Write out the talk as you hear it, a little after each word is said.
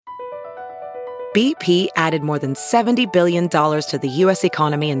BP added more than $70 billion to the U.S.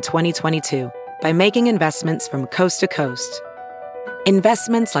 economy in 2022 by making investments from coast to coast.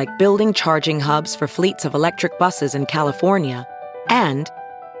 Investments like building charging hubs for fleets of electric buses in California and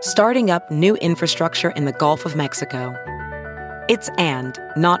starting up new infrastructure in the Gulf of Mexico. It's and,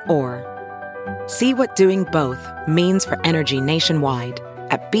 not or. See what doing both means for energy nationwide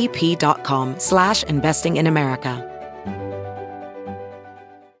at bp.com/investing in America.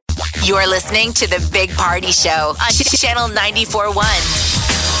 You're listening to The Big Party Show on Channel 94.1.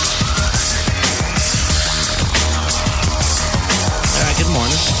 Good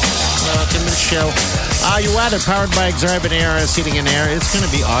morning. Welcome to the show. Your weather powered by Exarban ARS Heating and Air. It's going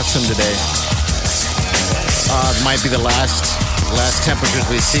to be awesome today. It might be the last temperatures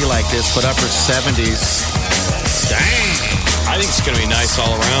we see like this, but upper 70s. Dang. I think it's going to be nice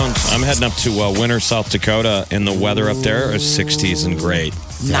all around. I'm heading up to Winter, South Dakota, and the weather up there is 60s and great.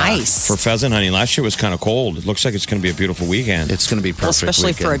 Nice. For pheasant hunting. Last year was kind of cold. It looks like it's going to be a beautiful weekend. It's going to be perfect. Well,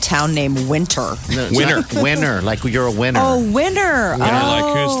 especially for a town named Winter. No, winner. Like you're a winner. Oh, winner.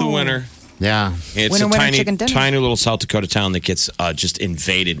 Like who's the winner? Yeah. It's Winner, a chicken dinner. tiny little South Dakota town that gets just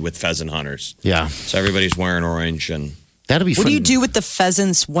invaded with pheasant hunters. Yeah. So everybody's wearing orange and... That'll be fun. What do you do with the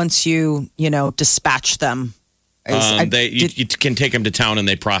pheasants once you dispatch them? You can take them to town and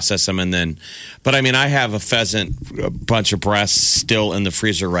they process them but I mean, I have a bunch of breasts still in the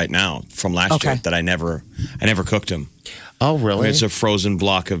freezer right now from last year that I never cooked them. Oh, really? It's a frozen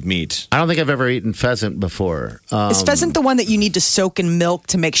block of meat. I don't think I've ever eaten pheasant before. Is pheasant the one that you need to soak in milk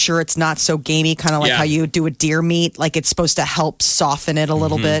to make sure it's not so gamey, kind of like how you do a deer meat? Like it's supposed to help soften it a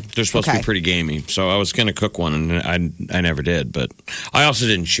little bit? They're supposed to be pretty gamey. So I was going to cook one and I never did, but I also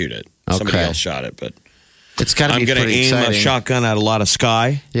didn't shoot it. Somebody else shot it, but... It's got to be pretty aim exciting. a shotgun at a lot of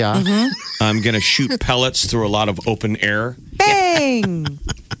sky. Yeah. Mm-hmm. I'm going to shoot pellets through a lot of open air. Bang!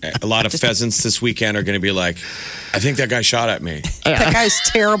 A lot of pheasants this weekend are going to be like, I think that guy shot at me. That guy's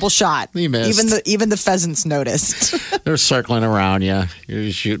terrible shot. He missed. Even the pheasants noticed. They're circling around you.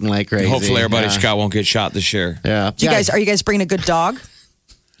 You're shooting like crazy. Hopefully everybody Scott won't get shot this year. Yeah. Are you guys bringing a good dog?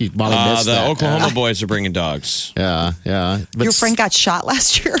 The Oklahoma boys are bringing dogs. Yeah. But Your friend got shot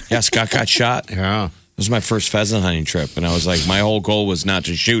last year? Yeah, Scott got shot. Yeah. It was my first pheasant hunting trip, and I was like, my whole goal was not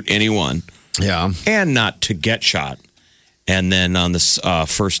to shoot anyone. Yeah. And not to get shot. And then on this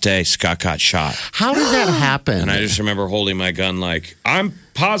first day, Scott got shot. How did that happen? And I just remember holding my gun like, I'm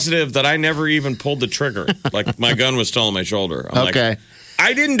positive that I never even pulled the trigger. Like, my gun was still on my shoulder. I'm like,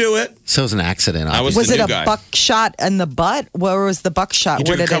 I didn't do it. So it was an accident. Was it a buckshot in the butt? Where was the buckshot? He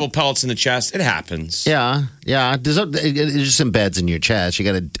took a couple pellets in the chest. It happens. Yeah. It just embeds in your chest. You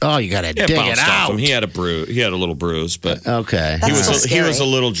got to dig it out. He had a bruise. He had a little bruise, but okay. He was a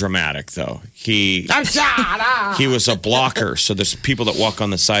little dramatic though. He was a blocker. So there's people that walk on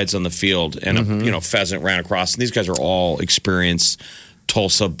the sides on the field, and a pheasant ran across. And these guys are all experienced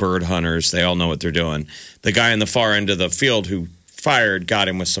Tulsa bird hunters. They all know what they're doing. The guy in the far end of the field who fired got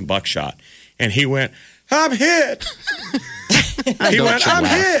him with some buckshot, and he went, I'm hit. I'm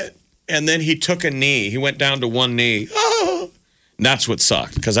hit. And then he took a knee. He went down to one knee. Oh. And that's what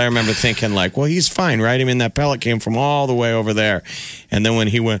sucked, because I remember thinking like, well, he's fine, right? I mean, that pellet came from all the way over there. And then when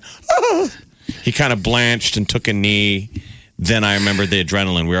he went, he kind of blanched and took a knee. Then I remember the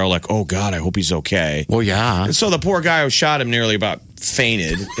adrenaline. We were all like, oh, God, I hope he's okay. Well, yeah. And so the poor guy who shot him nearly about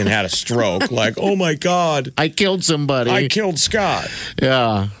fainted and had a stroke. Like, oh, my God. I killed somebody. I killed Scott.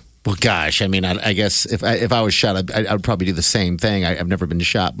 Yeah. Well, gosh, I mean, I guess if I was shot, I'd probably do the same thing. I've never been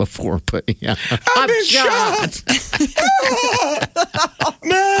shot before, but yeah. I've been shot.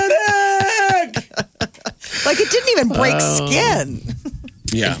 Medic! Like it didn't even break skin.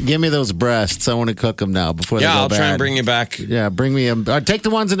 Yeah. Give me those breasts. I want to cook them now before they go bad. Yeah, I'll try and bring you back. Yeah, bring me them. Take the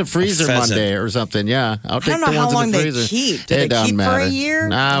ones in the freezer Monday or something. Yeah, I'll take the ones in the freezer. They keep. Do they keep for a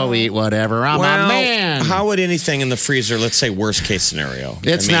year? I'll eat whatever. I'm a man. How would anything in the freezer, let's say worst case scenario?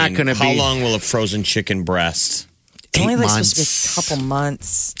 It's not going to be. How long will a frozen chicken breast? It's only 8 like months. supposed to be a couple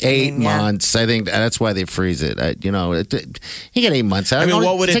months. 8 months. I think that's why they freeze it. You get 8 months. I mean,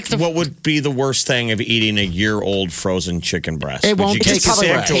 what would be the worst thing of eating a year-old frozen chicken breast? It won't taste fresh.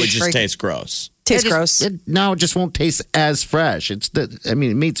 fresh. It would just taste gross. Tastes gross. It just won't taste as fresh.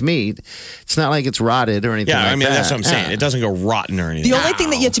 Meat's meat. It's not like it's rotted or anything. Yeah, like I mean that. that's what I'm saying. Yeah. It doesn't go rotten or anything. The only thing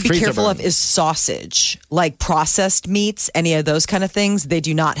that you have to be Freezer careful burn. of is sausage, like processed meats, any of those kind of things. They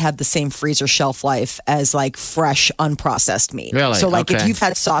do not have the same freezer shelf life as like fresh, unprocessed meat. Really? So, like if Okay. you've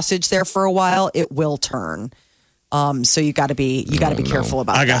had sausage there for a while, it will turn. So you got to be careful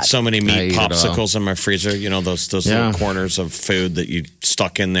about that. I got so many meat I eat it popsicles in my freezer. You know, those little corners of food that you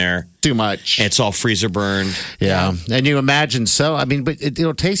stuck in there. Too much. It's all freezer burned. Yeah. And you imagine but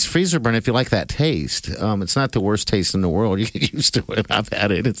it'll taste freezer burn if you like that taste. It's not the worst taste in the world. You get used to it. I've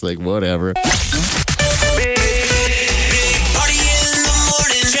had it. It's like, whatever. Big Party in the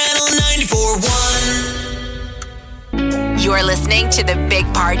morning, Channel 94.1. You're listening to the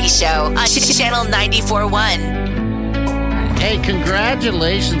Big Party Show on Channel 94.1. Hey,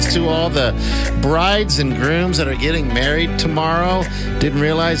 congratulations to all the brides and grooms that are getting married tomorrow. Didn't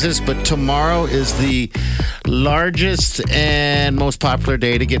realize this, but tomorrow is the largest and most popular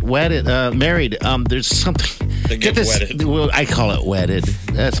day to get married. There's something. Get wedded. Well, I call it wedded.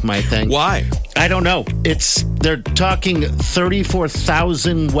 That's my thing. Why? I don't know. They're talking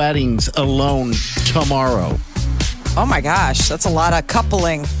 34,000 weddings alone tomorrow. Oh my gosh, that's a lot of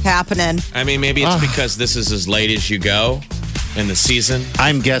coupling happening. I mean, maybe it's because this is as late as you go in the season.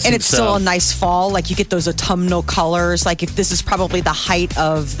 I'm guessing And it's still a nice fall. Like you get those autumnal colors. Like if this is probably the height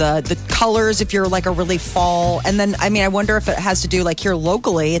of the colors if you're like a really fall. And then, I mean, I wonder if it has to do like here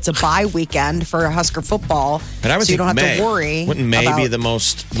locally, it's a bye weekend for Husker football. And I would so you don't think have to worry. Wouldn't May be the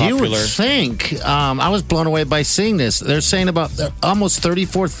most popular? You would think. I was blown away by seeing this. They're saying about almost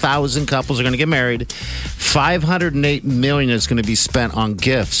 34,000 couples are going to get married. $508 million is going to be spent on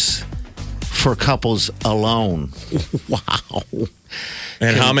gifts for couples alone. Wow.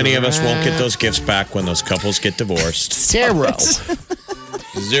 And how many of us won't get those gifts back when those couples get divorced? Zero.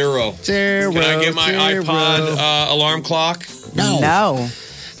 Zero. Can I get my iPod alarm clock? No,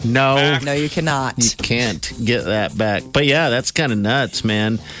 you cannot. you can't get that back. But yeah, that's kind of nuts,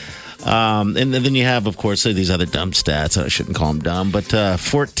 man. And then you have, of course, these other dumb stats. I shouldn't call them dumb, but about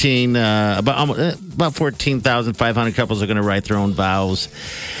 14,500 couples are going to write their own vows,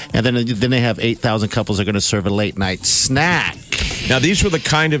 and then they have 8,000 couples are going to serve a late night snack. Now, these were the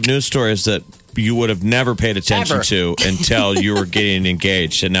kind of news stories that you would have never paid attention to until you were getting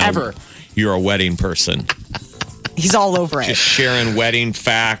engaged, and now you're a wedding person. He's all over it. Just sharing wedding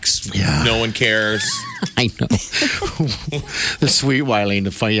facts. Yeah. No one cares. I know. The sweet Wileen,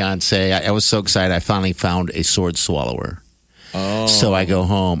 the fiance, I was so excited. I finally found a sword swallower. Oh. So I go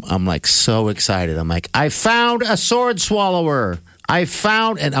home. I'm like so excited. I'm like, I found a sword swallower.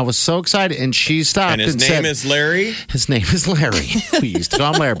 And I was so excited. And she stopped and said, is Larry? His name is Larry. We used to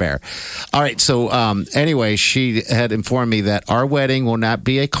call him Larry Bear. All right. So anyway, she had informed me that our wedding will not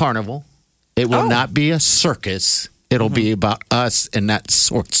be a carnival. It will not be a circus. It'll be about us and not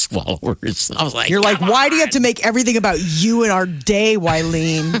sword swallowers. I was like, you're like, why do you have to make everything about you and our day,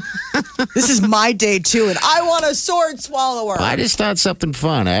 Wileen? This is my day too, and I want a sword swallower. I just thought something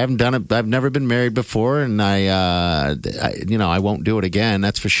fun. I haven't done it. I've never been married before, and I won't do it again.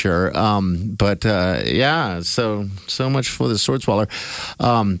 That's for sure. So much for the sword swallower.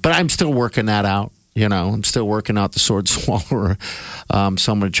 But I'm still working that out. I'm still working out the sword swallower. So I'm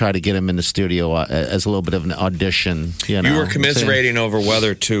going to try to get him in the studio as a little bit of an audition. You were commiserating over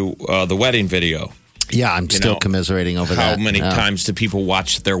whether to the wedding video. Yeah, I'm still commiserating over that. How many times do people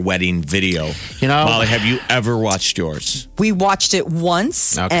watch their wedding video? Molly, have you ever watched yours? We watched it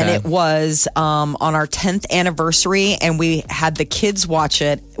once, and it was on our 10th anniversary, and we had the kids watch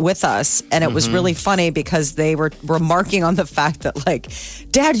it with us, and it was really funny because they were remarking on the fact that, like,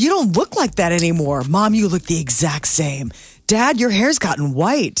 Dad, you don't look like that anymore. Mom, you look the exact same. Dad, your hair's gotten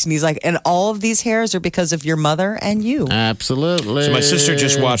white. And he's like, and all of these hairs are because of your mother and you. Absolutely. So my sister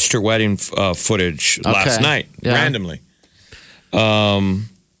just watched her wedding footage last night, randomly.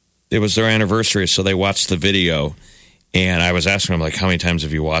 It was their anniversary, so they watched the video. And I was asking her, like, how many times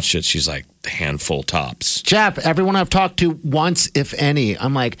have you watched it? She's like, a handful tops. Jeff, everyone I've talked to once, if any.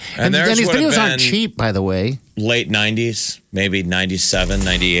 I'm like, and these videos aren't cheap, by the way. Late 90s, maybe 97,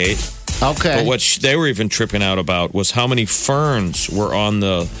 98. Okay. But what they were even tripping out about was how many ferns were on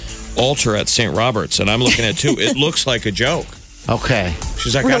the altar at St. Robert's. And I'm looking at two. It looks like a joke. Okay.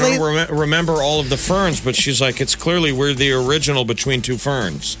 She's like, really? I don't remember all of the ferns, but she's like, it's clearly we're the original between two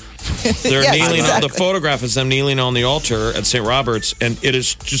ferns. They're kneeling on the photograph is them kneeling on the altar at St. Robert's, and it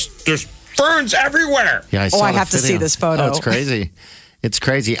is just there's ferns everywhere. Yeah, I have to see this photo. Oh, it's crazy. It's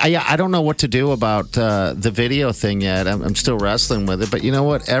crazy. I don't know what to do about the video thing yet. I'm still wrestling with it. But you know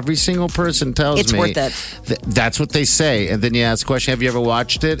what? Every single person tells me it's worth it. That's what they say. And then you ask the question, have you ever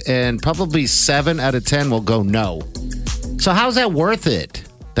watched it? And probably 7 out of 10 will go no. So how's that worth it?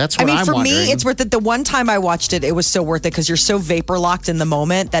 That's what I'm wondering. For me, it's worth it. The one time I watched it, it was so worth it because you're so vapor locked in the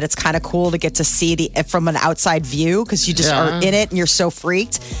moment that it's kind of cool to get to see it from an outside view because you just are in it and you're so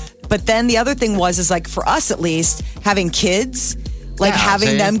freaked. But then the other thing is like for us at least, having kids, Like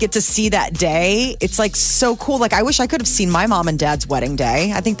having them get to see that day, it's like so cool. Like I wish I could have seen my mom and dad's wedding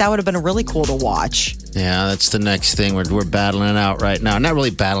day. I think that would have been really cool to watch. Yeah, that's the next thing. We're battling it out right now. Not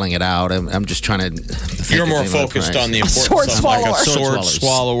really battling it out. I'm just trying to. You're more focused on the importance of like a sword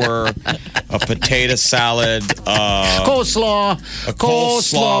swallower, a potato salad, coleslaw, a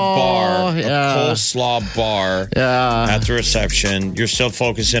coleslaw bar, yeah. a coleslaw bar at the reception. You're still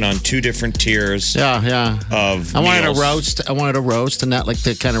focusing on two different tiers. Yeah. Of I wanted meals. a roast. I wanted a roast, and not like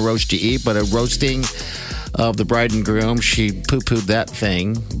the kind of roast you eat, but a roasting of the bride and groom. She poo-pooed that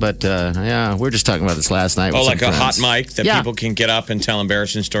thing. But yeah, we were just talking about this last night. Oh, with like some a hot friends. mic that people can get up and tell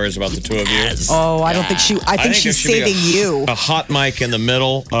embarrassing stories about the two of you. Oh, I don't think she. I think she's there should be saving you. A hot mic in the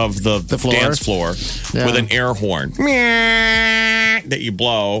middle of the floor? dance floor with an air horn that you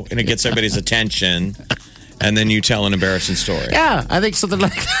blow, and it gets everybody's attention. And then you tell an embarrassing story. Yeah, I think something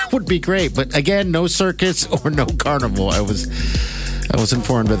like that would be great. But again, no circus or no carnival. I was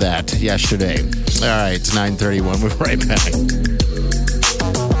informed of that yesterday. All right, it's 9:31. We're right back.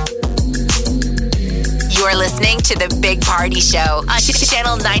 You're listening to the Big Party Show on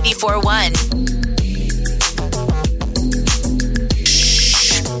Channel 94.1.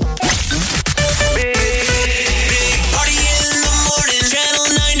 Big Party in the morning. Channel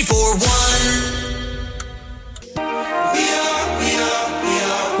 94.1.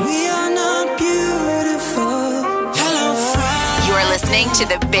 We are not beautiful. Hello, friend. You're listening to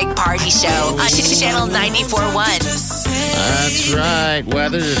the Big Party Show on Channel 94.1. That's right.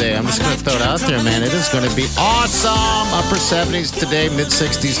 Weather today. I'm just going to throw it out there, man. It is going to be awesome. Upper 70s today, mid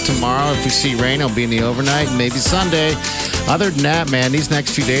 60s tomorrow. If we see rain, it'll be in the overnight and maybe Sunday. Other than that, man, these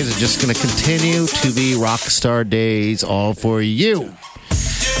next few days are just going to continue to be rock star days all for you.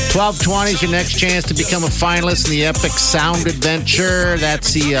 1220 is your next chance to become a finalist in the Epic Sound Adventure.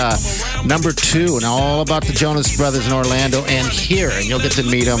 That's the number 2 and all about the Jonas Brothers in Orlando and here. And you'll get to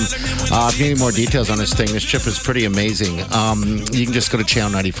meet them. If you need more details on this thing, this trip is pretty amazing. You can just go to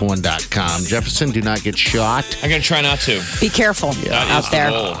channel94.1.com. Jefferson, do not get shot. I'm going to try not to. Be careful out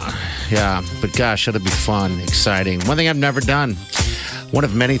there. Yeah, but gosh, it'll be fun, exciting. One thing I've never done, one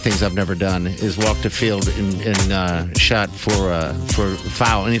of many things I've never done, is walk the field and shot for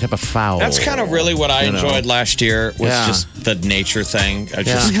foul, any type of foul. That's kind of really what I enjoyed last year was Yeah. just the nature thing.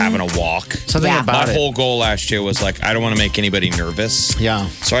 Just having a walk. Something about My it. whole goal last year was like, I don't want to make anybody nervous. Yeah.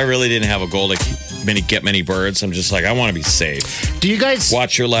 So I really didn't have a goal to get many birds. I'm just like, I want to be safe. Do you guys...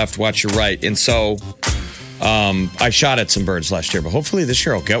 Watch your left, watch your right. And so I shot at some birds last year, but hopefully this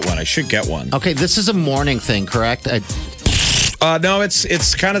year I'll get one. I should get one. Okay, this is a morning thing, correct? No,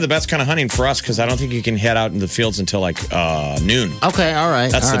 it's kind of the best kind of hunting for us because I don't think you can head out in the fields until like noon. Okay, all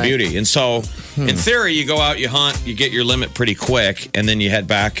right. That's all the right. beauty. And so, in theory, you go out, you hunt, you get your limit pretty quick, and then you head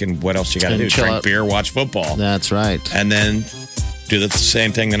back, and what else you got to And do? chill Drink out. beer, watch football. That's right. And then do the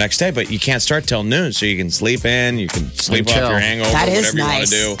same thing the next day, but you can't start till noon, so you can sleep in, you can sleep off chill. your hangover, That is whatever you want nice.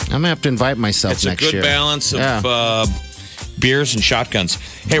 to do. I'm going to have to invite myself It's a next good year. balance of Yeah. beers and shotguns.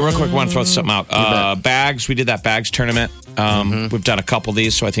 Hey, real quick, I want to throw something out. Bags, we did that bags tournament. We've done a couple of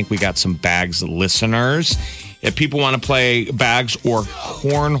these, so I think we got some bags listeners. If people want to play bags or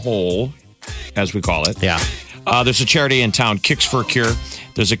cornhole, as we call it, Yeah. there's a charity in town, Kicks for a Cure.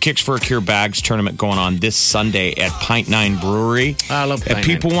 There's a Kicks for a Cure bags tournament going on this Sunday at Pint 9 Brewery. I love Pint If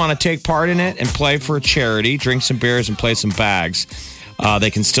people 9. want to take part in it and play for a charity, drink some beers and play some bags, they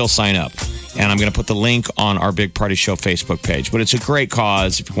can still sign up. And I'm going to put the link on our Big Party Show Facebook page. But it's a great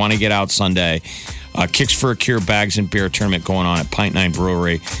cause if you want to get out Sunday. Kicks for a Cure bags and beer tournament going on at Pint 9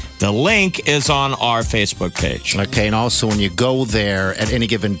 Brewery. The link is on our Facebook page. Okay, and also when you go there at any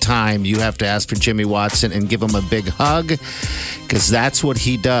given time, you have to ask for Jimmy Watson and give him a big hug because that's what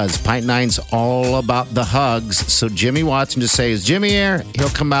he does. Pint 9's all about the hugs. So Jimmy Watson, just say, is Jimmy here? He'll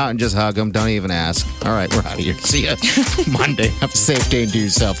come out and just hug him. Don't even ask. All right, we're out of here. See ya Monday. Have a safe day and do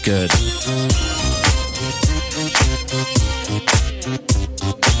yourself good.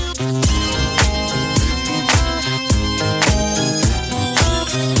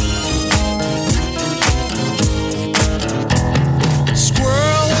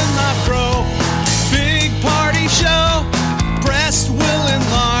 Squirrel in my fro. Big party show. Breast will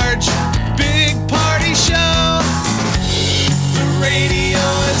enlarge. Big party show. The radio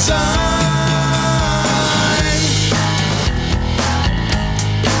is on.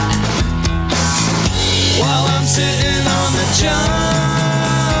 While I'm sitting on the john.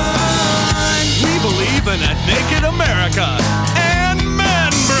 We believe in a naked America and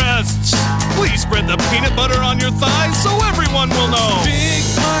man breasts. Please spread the peanut butter on your thighs so everyone will know. Big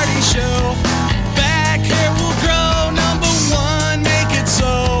party show. Back hair will grow. Number one, make it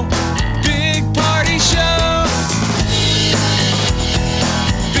so. Big party show.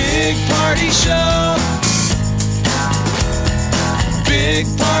 Party Show. Big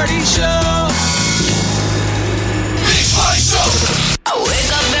Party Show. Big Party Show. I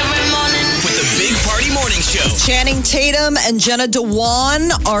wake up every morning with the Big Party Morning Show. Channing Tatum and Jenna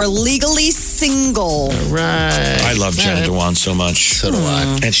Dewan are legally single. Right. I love Jenna Dewan so much. So do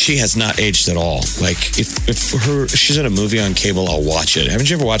I. And she has not aged at all. Like, if she's in a movie on cable, I'll watch it. Haven't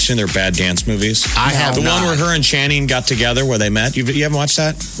you ever watched any of their bad dance movies? I have The not. one where her and Channing got together, where they met. You haven't watched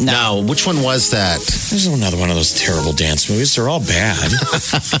that? No. Which one was that? There's another one of those terrible dance movies. They're all bad. Big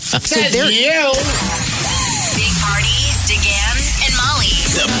Party, DeGan, and Molly.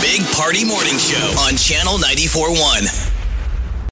 The Big Party Morning Show on Channel 94.1.